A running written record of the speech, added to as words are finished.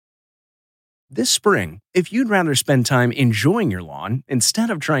This spring, if you'd rather spend time enjoying your lawn instead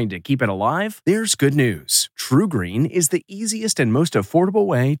of trying to keep it alive, there's good news. TruGreen is the easiest and most affordable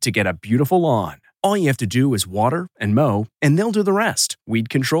way to get a beautiful lawn. All you have to do is water and mow, and they'll do the rest. Weed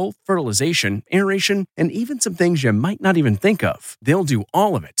control, fertilization, aeration, and even some things you might not even think of. They'll do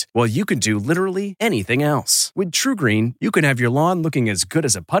all of it, while you can do literally anything else. With TruGreen, you can have your lawn looking as good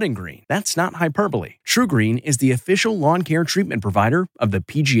as a putting green. That's not hyperbole. TruGreen is the official lawn care treatment provider of the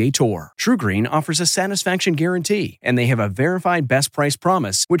PGA Tour. TruGreen offers a satisfaction guarantee, and they have a verified best price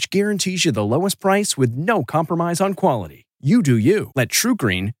promise, which guarantees you the lowest price with no compromise on quality. You do you. Let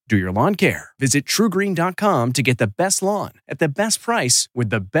TruGreen do your lawn care. Visit TruGreen.com to get the best lawn at the best price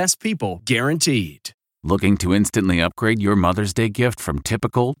with the best people guaranteed. Looking to instantly upgrade your Mother's Day gift from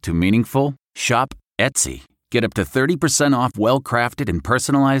typical to meaningful? Shop Etsy. Get up to 30% off well-crafted and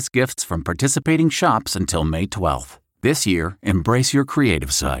personalized gifts from participating shops until May 12th. This year, embrace your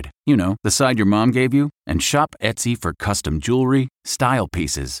creative side. You know, the side your mom gave you. And shop Etsy for custom jewelry, style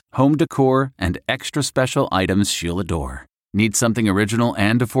pieces, home decor, and extra special items she'll adore. Need something original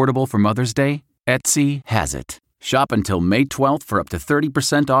and affordable for Mother's Day? Etsy has it. Shop until May 12th for up to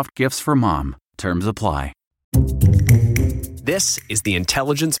 30% off gifts for mom. Terms apply. This is the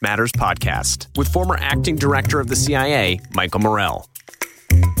Intelligence Matters Podcast with former acting director of the CIA, Michael Morell.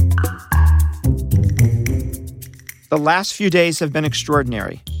 The last few days have been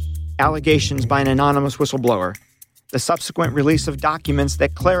extraordinary. Allegations by an anonymous whistleblower, the subsequent release of documents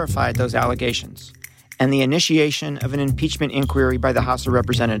that clarified those allegations, and the initiation of an impeachment inquiry by the House of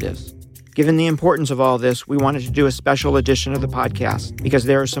Representatives. Given the importance of all this, we wanted to do a special edition of the podcast because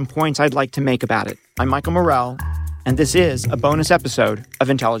there are some points I'd like to make about it. I'm Michael Morell, and this is a bonus episode of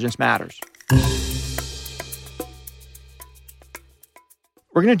Intelligence Matters.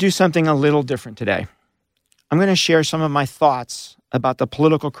 We're going to do something a little different today. I'm going to share some of my thoughts about the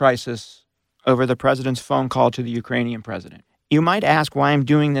political crisis over the president's phone call to the Ukrainian president. You might ask why I'm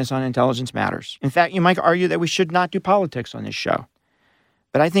doing this on Intelligence Matters. In fact, you might argue that we should not do politics on this show.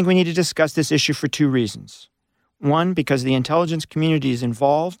 But I think we need to discuss this issue for two reasons. One, because the intelligence community is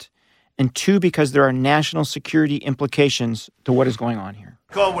involved, and two, because there are national security implications to what is going on here.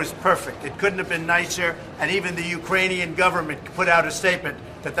 The call was perfect. It couldn't have been nicer, and even the Ukrainian government put out a statement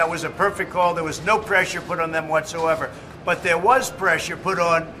that that was a perfect call. There was no pressure put on them whatsoever. But there was pressure put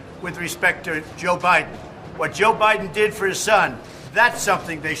on with respect to Joe Biden. What Joe Biden did for his son, that's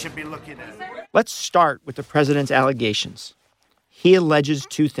something they should be looking at. Let's start with the president's allegations. He alleges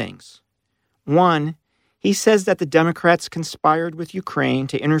two things. One, he says that the Democrats conspired with Ukraine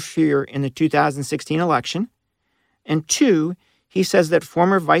to interfere in the 2016 election. And two, he says that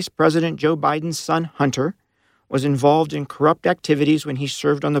former Vice President Joe Biden's son, Hunter, was involved in corrupt activities when he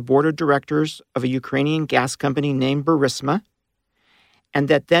served on the board of directors of a Ukrainian gas company named Burisma, and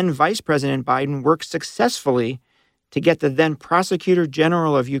that then Vice President Biden worked successfully to get the then Prosecutor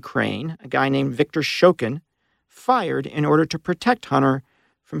General of Ukraine, a guy named Viktor Shokin, fired in order to protect Hunter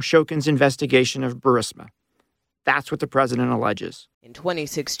from Shokin's investigation of Burisma. That's what the president alleges. In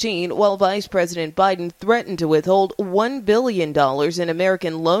 2016, while Vice President Biden threatened to withhold $1 billion in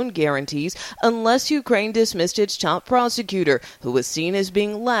American loan guarantees unless Ukraine dismissed its top prosecutor, who was seen as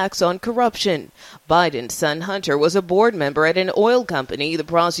being lax on corruption. Biden's son Hunter was a board member at an oil company the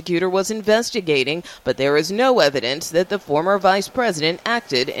prosecutor was investigating, but there is no evidence that the former vice president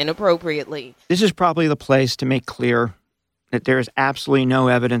acted inappropriately. This is probably the place to make clear that there is absolutely no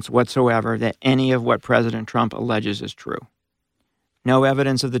evidence whatsoever that any of what President Trump alleges is true. No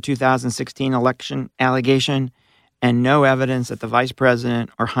evidence of the 2016 election allegation, and no evidence that the vice president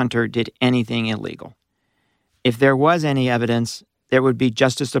or Hunter did anything illegal. If there was any evidence, there would be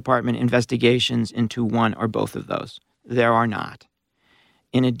Justice Department investigations into one or both of those. There are not.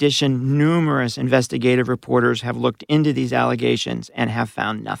 In addition, numerous investigative reporters have looked into these allegations and have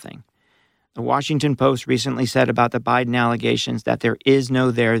found nothing. The Washington Post recently said about the Biden allegations that there is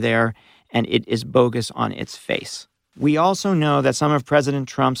no there, and it is bogus on its face. We also know that some of President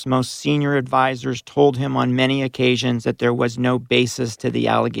Trump's most senior advisors told him on many occasions that there was no basis to the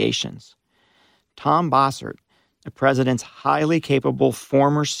allegations. Tom Bossert, the president's highly capable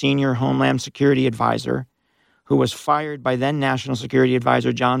former senior Homeland Security advisor, who was fired by then National Security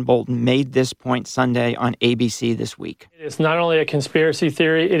Advisor John Bolton, made this point Sunday on ABC This Week. It's not only a conspiracy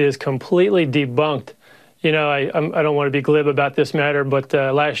theory, it is completely debunked. You know, I don't want to be glib about this matter, but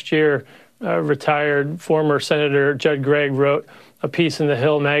last year, retired former Senator Judd Gregg wrote a piece in the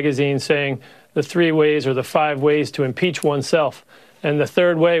Hill magazine saying the 3 ways or the 5 ways to impeach oneself. And the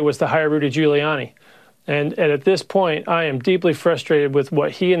third way was to hire Rudy Giuliani. And at this point, I am deeply frustrated with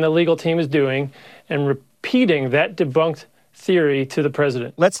what he and the legal team is doing and repeating that debunked theory to the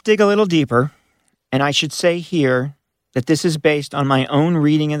president. Let's dig a little deeper And I should say here that this is based on my own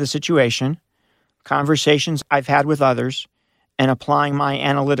reading of the situation, conversations I've had with others, and applying my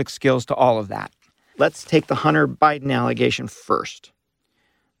analytic skills to all of that. Let's take the Hunter Biden allegation first.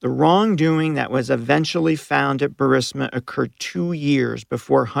 The wrongdoing that was eventually found at Burisma occurred 2 years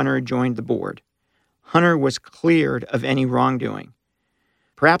before Hunter joined the board. Hunter was cleared of any wrongdoing.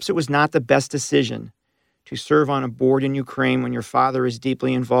 Perhaps it was not the best decision to serve on a board in Ukraine when your father is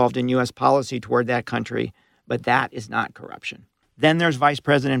deeply involved in U.S. policy toward that country, but that is not corruption. Then there's Vice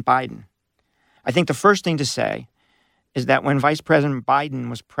President Biden. I think the first thing to say is that when Vice President Biden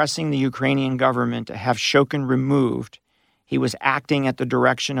was pressing the Ukrainian government to have Shokin removed, he was acting at the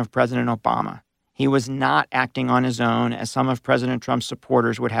direction of President Obama. He was not acting on his own, as some of President Trump's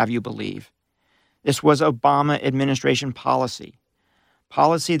supporters would have you believe. This was Obama administration policy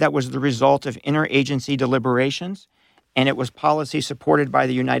that was the result of interagency deliberations, and it was policy supported by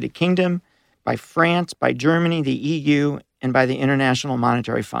the United Kingdom, by France, by Germany, the EU, and by the International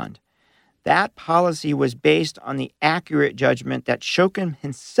Monetary Fund. That policy was based on the accurate judgment that Shokin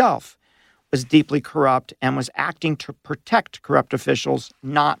himself was deeply corrupt and was acting to protect corrupt officials,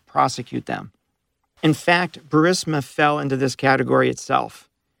 not prosecute them. In fact, Burisma fell into this category itself.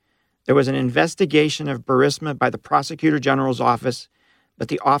 There was an investigation of Burisma by the Prosecutor General's office, but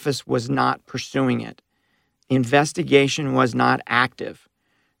the office was not pursuing it. The investigation was not active.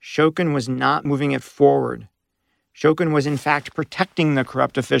 Shokin was not moving it forward. Shokin was, in fact, protecting the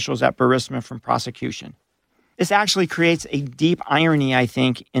corrupt officials at Burisma from prosecution. This actually creates a deep irony, I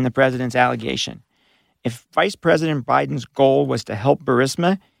think, in the president's allegation. If Vice President Biden's goal was to help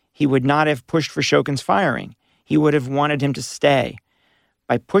Burisma, he would not have pushed for Shokin's firing. He would have wanted him to stay.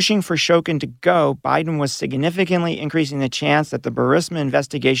 By pushing for Shokin to go, Biden was significantly increasing the chance that the Burisma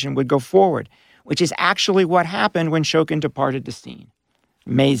investigation would go forward, which is actually what happened when Shokin departed the scene.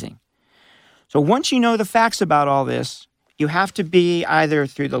 Amazing. So once you know the facts about all this, you have to be either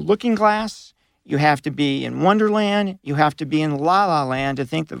through the looking glass, you have to be in Wonderland, you have to be in La La Land to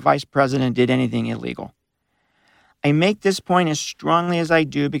think the vice president did anything illegal. I make this point as strongly as I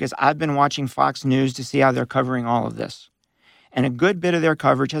do because I've been watching Fox News to see how they're covering all of this. And a good bit of their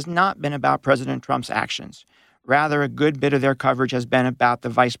coverage has not been about President Trump's actions. Rather, a good bit of their coverage has been about the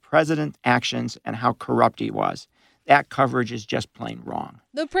vice president's actions and how corrupt he was. That coverage is just plain wrong.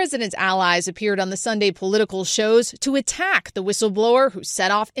 The president's allies appeared on the Sunday political shows to attack the whistleblower who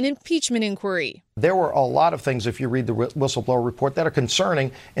set off an impeachment inquiry. There were a lot of things, if you read the whistleblower report, that are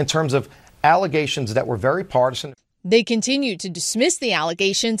concerning in terms of allegations that were very partisan. They continue to dismiss the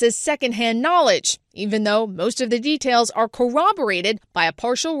allegations as secondhand knowledge, even though most of the details are corroborated by a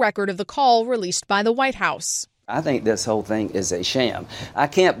partial record of the call released by the White House. I think this whole thing is a sham. I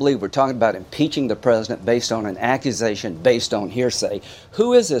can't believe we're talking about impeaching the president based on an accusation based on hearsay.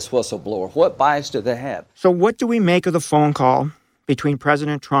 Who is this whistleblower? What bias do they have? So what do we make of the phone call between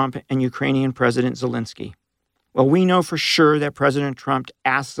President Trump and Ukrainian President Zelensky? Well, we know for sure that President Trump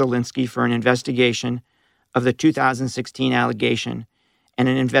asked Zelensky for an investigation of the 2016 allegation and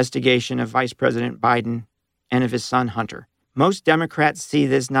an investigation of Vice President Biden and of his son Hunter. Most Democrats see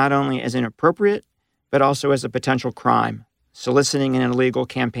this not only as inappropriate, but also as a potential crime, soliciting an illegal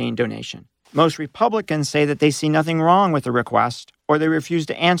campaign donation. Most Republicans say that they see nothing wrong with the request, or they refuse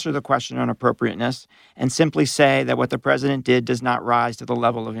to answer the question on appropriateness and simply say that what the president did does not rise to the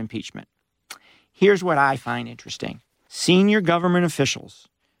level of impeachment. Here's what I find interesting. Senior government officials,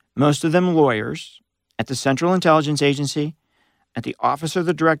 most of them lawyers, at the Central Intelligence Agency, at the Office of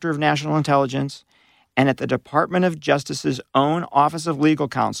the Director of National Intelligence, and at the Department of Justice's own Office of Legal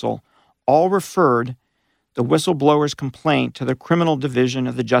Counsel, all referred the whistleblower's complaint to the criminal division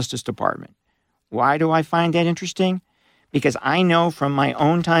of the Justice Department. Why do I find that interesting? Because I know from my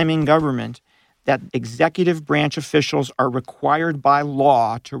own time in government that executive branch officials are required by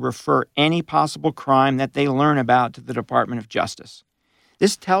law to refer any possible crime that they learn about to the Department of Justice.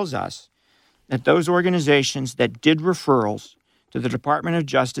 This tells us that those organizations that did referrals to the Department of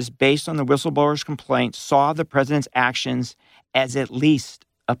Justice based on the whistleblower's complaint saw the president's actions as at least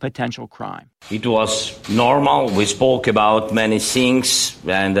a potential crime. It was normal. We spoke about many things,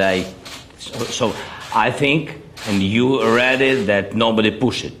 and I think, and you read it, that nobody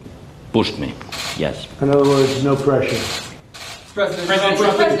pushed me. Yes. In other words, no pressure. President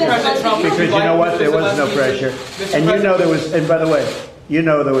Trump. Because you know what? There was no pressure. And you know there was, and by the way, you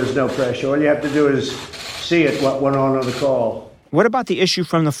know there was no pressure. All you have to do is see it, what went on the call. What about the issue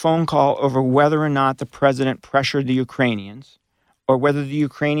from the phone call over whether or not the president pressured the Ukrainians, or whether the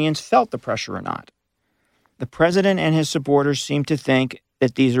Ukrainians felt the pressure or not? The president and his supporters seem to think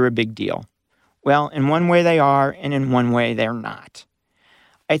that these are a big deal. Well, in one way they are, and in one way they're not.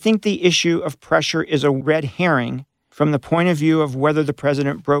 I think the issue of pressure is a red herring from the point of view of whether the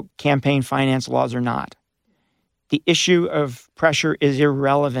president broke campaign finance laws or not. The issue of pressure is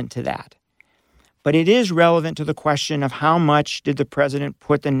irrelevant to that. But it is relevant to the question of how much did the president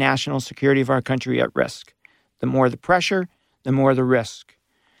put the national security of our country at risk. The more the pressure, the more the risk.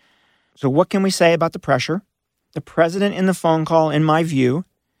 So what can we say about the pressure? The president in the phone call, in my view,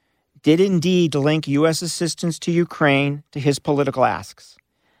 did indeed link U.S. assistance to Ukraine to his political asks.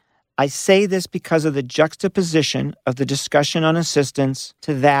 I say this because of the juxtaposition of the discussion on assistance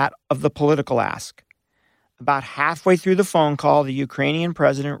to that of the political ask. About halfway through the phone call, the Ukrainian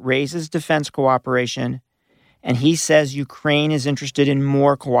president raises defense cooperation, and he says Ukraine is interested in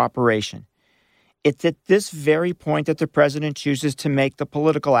more cooperation. It's at this very point that the president chooses to make the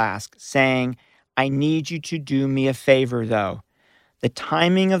political ask, saying, I need you to do me a favor, though. The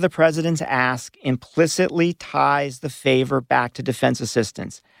timing of the president's ask implicitly ties the favor back to defense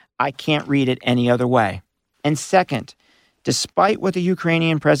assistance. I can't read it any other way. And second, despite what the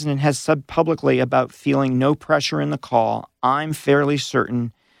Ukrainian president has said publicly about feeling no pressure in the call, I'm fairly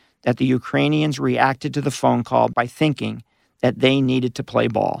certain that the Ukrainians reacted to the phone call by thinking that they needed to play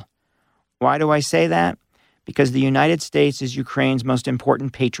ball. Why do I say that? Because the United States is Ukraine's most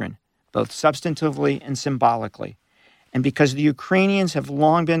important patron, both substantively and symbolically, and because the Ukrainians have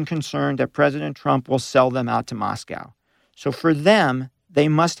long been concerned that President Trump will sell them out to Moscow. So for them, they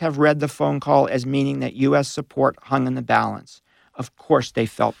must have read the phone call as meaning that U.S. support hung in the balance. Of course, they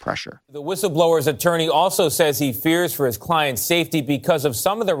felt pressure. The whistleblower's attorney also says he fears for his client's safety because of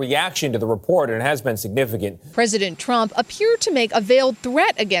some of the reaction to the report, and it has been significant. President Trump appeared to make a veiled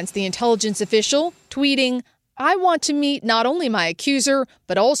threat against the intelligence official, tweeting, I want to meet not only my accuser,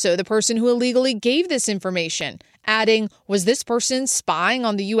 but also the person who illegally gave this information, adding, was this person spying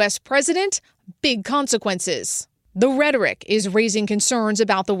on the U.S. president? Big consequences. The rhetoric is raising concerns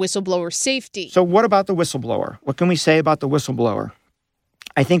about the whistleblower's safety. So what about the whistleblower? What can we say about the whistleblower?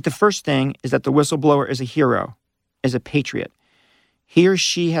 I think the first thing is that the whistleblower is a hero, is a patriot. He or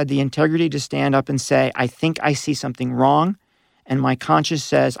she had the integrity to stand up and say, I think I see something wrong, and my conscience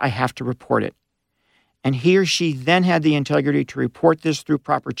says I have to report it. And he or she then had the integrity to report this through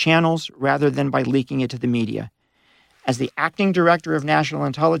proper channels rather than by leaking it to the media. As the acting director of national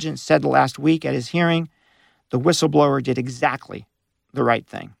intelligence said last week at his hearing, the whistleblower did exactly the right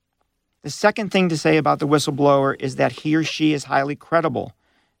thing. The second thing to say about the whistleblower is that he or she is highly credible,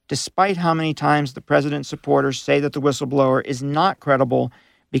 despite how many times the president's supporters say that the whistleblower is not credible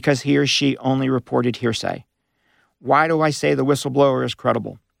because he or she only reported hearsay. Why do I say the whistleblower is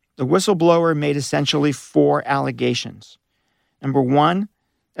credible? The whistleblower made essentially 4 allegations. Number 1,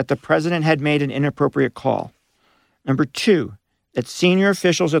 that the president had made an inappropriate call. Number 2, that senior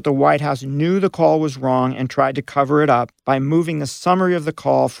officials at the White House knew the call was wrong and tried to cover it up by moving the summary of the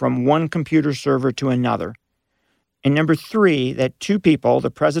call from one computer server to another. And number 3, that 2 people,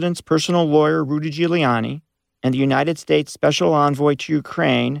 the president's personal lawyer, Rudy Giuliani, and the United States Special Envoy to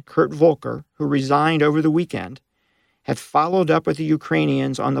Ukraine, Kurt Volker, who resigned over the weekend, had followed up with the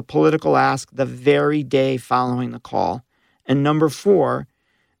Ukrainians on the political ask the very day following the call. And number 4,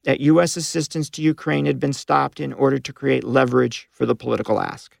 that U.S. assistance to Ukraine had been stopped in order to create leverage for the political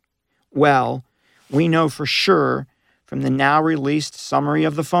ask. Well, we know for sure from the now released summary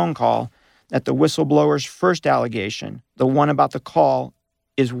of the phone call that the whistleblower's first allegation, the one about the call,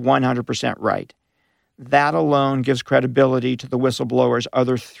 is 100% right. That alone gives credibility to the whistleblower's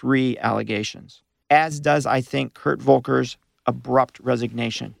other 3 allegations, as does, I think, Kurt Volker's abrupt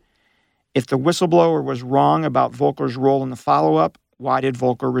resignation. If the whistleblower was wrong about Volker's role in the follow-up, why did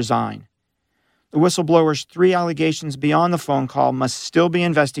Volker resign? The whistleblower's 3 allegations beyond the phone call must still be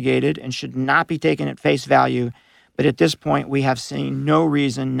investigated and should not be taken at face value, but at this point we have seen no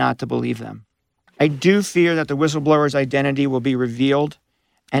reason not to believe them. I do fear that the whistleblower's identity will be revealed,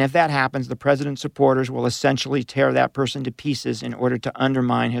 and if that happens, the president's supporters will essentially tear that person to pieces in order to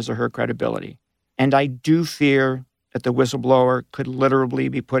undermine his or her credibility. And I do fear that the whistleblower could literally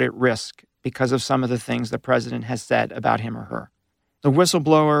be put at risk because of some of the things the president has said about him or her. The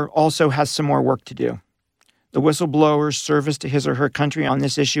whistleblower also has some more work to do. The whistleblower's service to his or her country on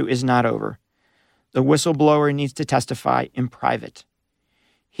this issue is not over. The whistleblower needs to testify in private.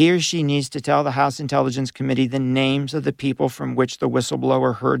 He or she needs to tell the House Intelligence Committee the names of the people from which the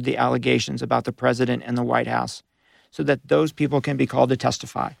whistleblower heard the allegations about the president and the White House, so that those people can be called to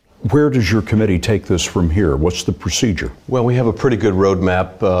testify. Where does your committee take this from here? What's the procedure? Well, we have a pretty good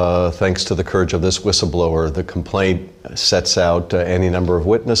roadmap thanks to the courage of this whistleblower. The complaint sets out any number of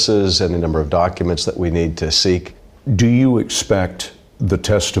witnesses, any number of documents that we need to seek. Do you expect the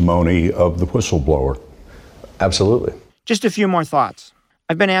testimony of the whistleblower? Absolutely. Just a few more thoughts.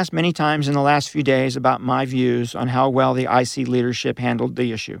 I've been asked many times in the last few days about my views on how well the IC leadership handled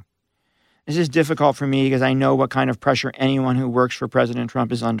the issue. This is difficult for me because I know what kind of pressure anyone who works for President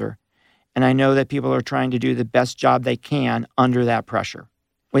Trump is under, and I know that people are trying to do the best job they can under that pressure.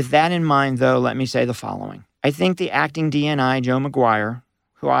 With that in mind, though, let me say the following. I think the acting DNI, Joe Maguire,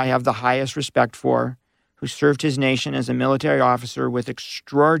 who I have the highest respect for, who served his nation as a military officer with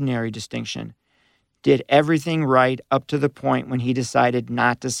extraordinary distinction, did everything right up to the point when he decided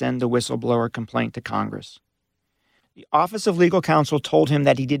not to send the whistleblower complaint to Congress. The Office of Legal Counsel told him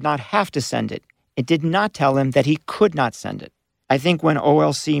that he did not have to send it. It did not tell him that he could not send it. I think when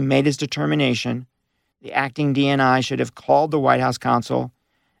OLC made his determination, the acting DNI should have called the White House counsel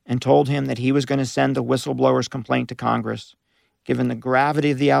and told him that he was going to send the whistleblower's complaint to Congress, given the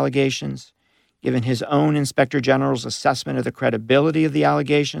gravity of the allegations, given his own Inspector General's assessment of the credibility of the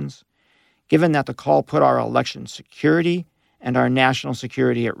allegations, given that the call put our election security and our national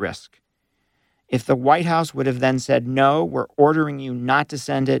security at risk. If the White House would have then said, no, we're ordering you not to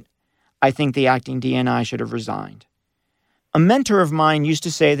send it, I think the acting DNI should have resigned. A mentor of mine used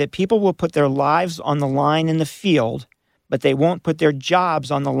to say that people will put their lives on the line in the field, but they won't put their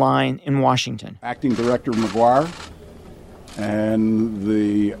jobs on the line in Washington. Acting Director Maguire and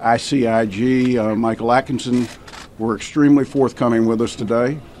the ICIG, Michael Atkinson, were extremely forthcoming with us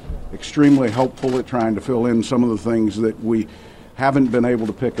today, extremely helpful at trying to fill in some of the things that we haven't been able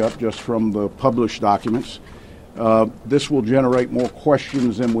to pick up just from the published documents. This will generate more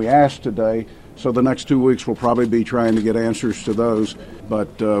questions than we asked today, so the next 2 weeks we'll probably be trying to get answers to those,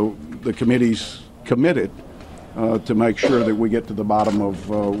 but the committee's committed to make sure that we get to the bottom of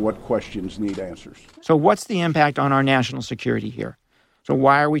what questions need answers. So what's the impact on our national security here? So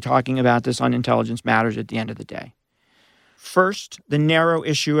why are we talking about this on Intelligence Matters at the end of the day? First, the narrow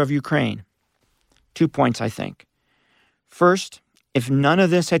issue of Ukraine. 2 points, I think. First, if none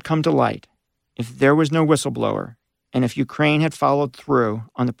of this had come to light, if there was no whistleblower, and if Ukraine had followed through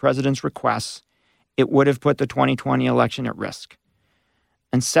on the president's requests, it would have put the 2020 election at risk.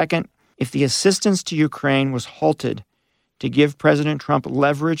 And second, if the assistance to Ukraine was halted to give President Trump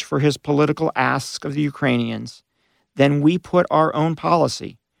leverage for his political asks of the Ukrainians, then we put our own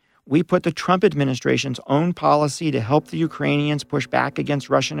policy. We put the Trump administration's own policy to help the Ukrainians push back against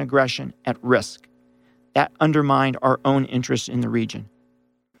Russian aggression at risk. That undermined our own interests in the region.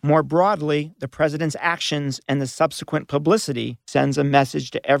 More broadly, the president's actions and the subsequent publicity sends a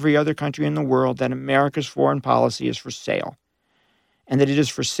message to every other country in the world that America's foreign policy is for sale, and that it is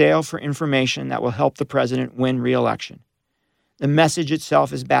for sale for information that will help the president win re-election. The message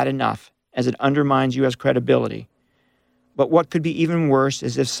itself is bad enough, as it undermines U.S. credibility. But what could be even worse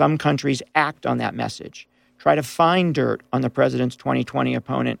is if some countries act on that message, try to find dirt on the president's 2020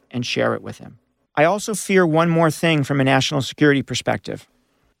 opponent and share it with him. I also fear one more thing from a national security perspective.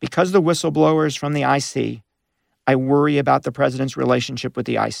 Because the whistleblower is from the IC, I worry about the president's relationship with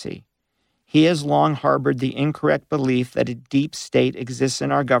the IC. He has long harbored the incorrect belief that a deep state exists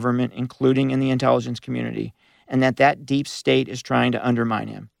in our government, including in the intelligence community, and that deep state is trying to undermine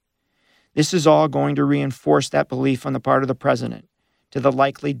him. This is all going to reinforce that belief on the part of the president, to the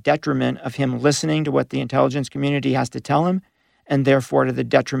likely detriment of him listening to what the intelligence community has to tell him, and therefore to the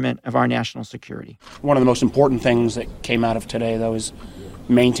detriment of our national security. One of the most important things that came out of today, though, is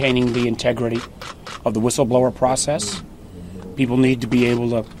maintaining the integrity of the whistleblower process. People need to be able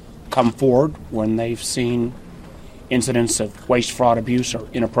to come forward when they've seen incidents of waste, fraud, abuse, or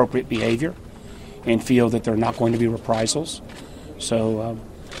inappropriate behavior and feel that there are not going to be reprisals. So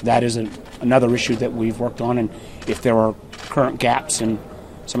that is another issue that we've worked on, and if there are current gaps in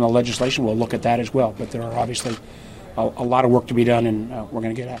some of the legislation, we'll look at that as well. But there are obviously a lot of work to be done, and we're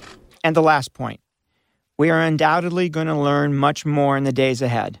going to get at it. And the last point. We are undoubtedly going to learn much more in the days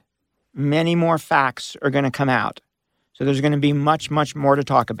ahead. Many more facts are going to come out. So there's going to be much, much more to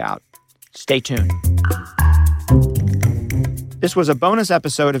talk about. Stay tuned. This was a bonus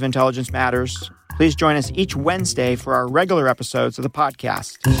episode of Intelligence Matters. Please join us each Wednesday for our regular episodes of the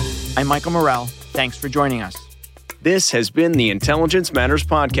podcast. I'm Michael Morell. Thanks for joining us. This has been the Intelligence Matters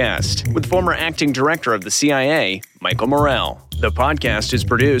Podcast with former acting director of the CIA, Michael Morell. The podcast is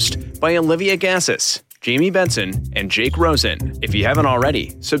produced by Olivia Gassis, Jamie Benson, and Jake Rosen. If you haven't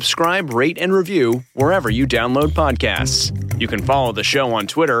already, subscribe, rate, and review wherever you download podcasts. You can follow the show on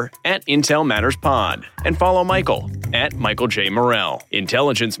Twitter at Intel Matters Pod and follow Michael at Michael J. Morell.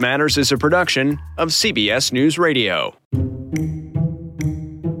 Intelligence Matters is a production of CBS News Radio.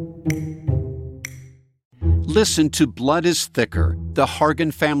 Listen to Blood is Thicker, The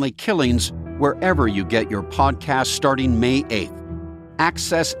Hargan Family Killings, wherever you get your podcast starting May 8th.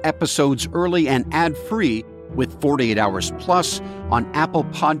 Access episodes early and ad-free with 48 Hours Plus on Apple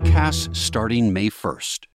Podcasts starting May 1st.